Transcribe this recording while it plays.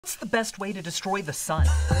What's the best way to destroy the sun?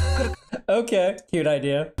 Could Okay, cute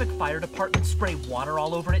idea. a fire department spray water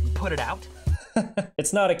all over it and put it out?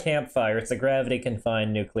 It's not a campfire, it's a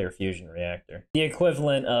gravity-confined nuclear fusion reactor. The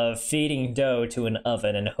equivalent of feeding dough to an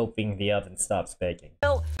oven and hoping the oven stops baking.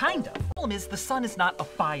 Well, kind of. The problem is the sun is not a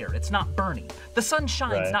fire, it's not burning. The sun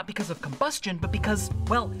shines not because of combustion, but because,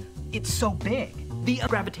 well, it's so big. The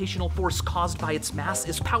gravitational force caused by its mass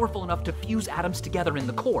is powerful enough to fuse atoms together in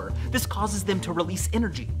the core. This causes them to release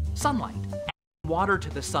energy, sunlight. Water to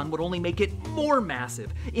the sun would only make it more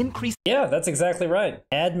massive, increase— Yeah, that's exactly right.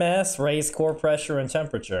 Add mass, raise core pressure and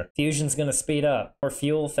temperature. Fusion's gonna speed up. More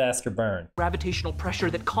fuel, faster burn. gravitational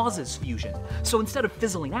pressure that causes fusion. So instead of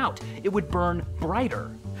fizzling out, it would burn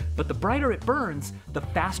brighter. But the brighter it burns, the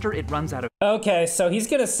faster it runs out of— Okay, so he's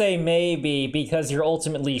gonna say maybe because you're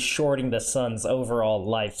ultimately shorting the sun's overall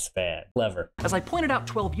lifespan. Clever. As I pointed out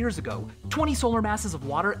 12 years ago, 20 solar masses of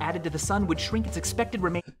water added to the sun would shrink its expected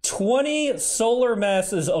remaining— 20 solar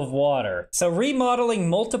masses of water. So remodeling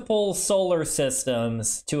multiple solar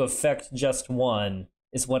systems to affect just one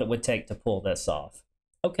is what it would take to pull this off.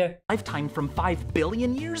 Okay. lifetime from 5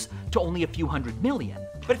 billion years to only a few hundred million.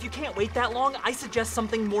 But if you can't wait that long, I suggest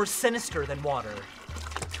something more sinister than water.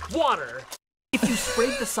 Water! If you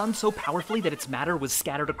sprayed the sun so powerfully that its matter was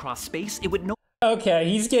scattered across space, it would no Okay,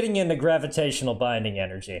 he's getting into gravitational binding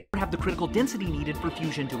energy. longer have the critical density needed for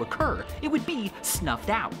fusion to occur. It would be snuffed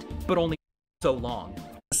out, but only so long.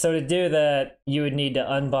 So to do that, you would need to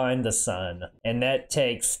unbind the sun, and that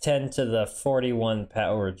takes 10 to the 41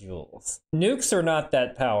 power joules. Nukes are not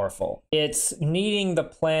that powerful. It's needing the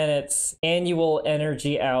planet's annual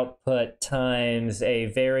energy output times a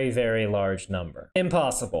very, very large number.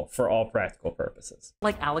 Impossible for all practical purposes.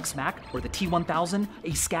 Like Alex Mack or the T-1000,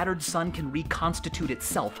 a scattered sun can reconstitute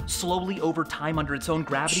itself slowly over time under its own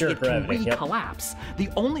gravity. Sure, it can gravity, yep. recollapse. The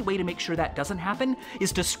only way to make sure that doesn't happen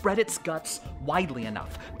is to spread its guts widely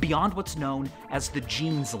enough, beyond what's known as the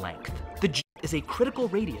Jeans length. The Jeans is a critical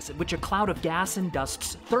radius at which a cloud of gas and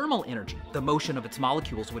dust's thermal energy, the motion of its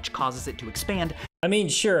molecules which causes it to expand— I mean,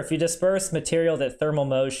 sure, if you disperse material that thermal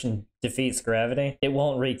motion defeats gravity, it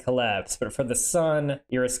won't recollapse, but for the sun,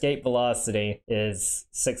 your escape velocity is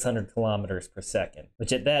 600 kilometers per second,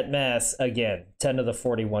 which at that mass, again, 10 to the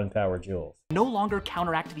 41 power joules. no longer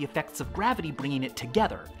counteract the effects of gravity bringing it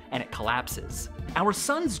together, and it collapses. Our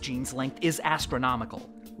sun's Jeans length is astronomical.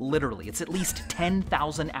 Literally, it's at least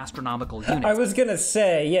 10,000 astronomical units. I was gonna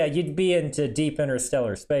say, yeah, you'd be into deep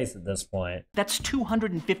interstellar space at this point. That's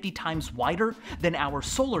 250 times wider than our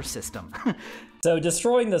solar system. So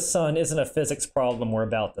destroying the sun isn't a physics problem we're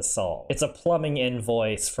about to solve. It's a plumbing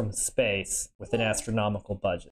invoice from space with an astronomical budget.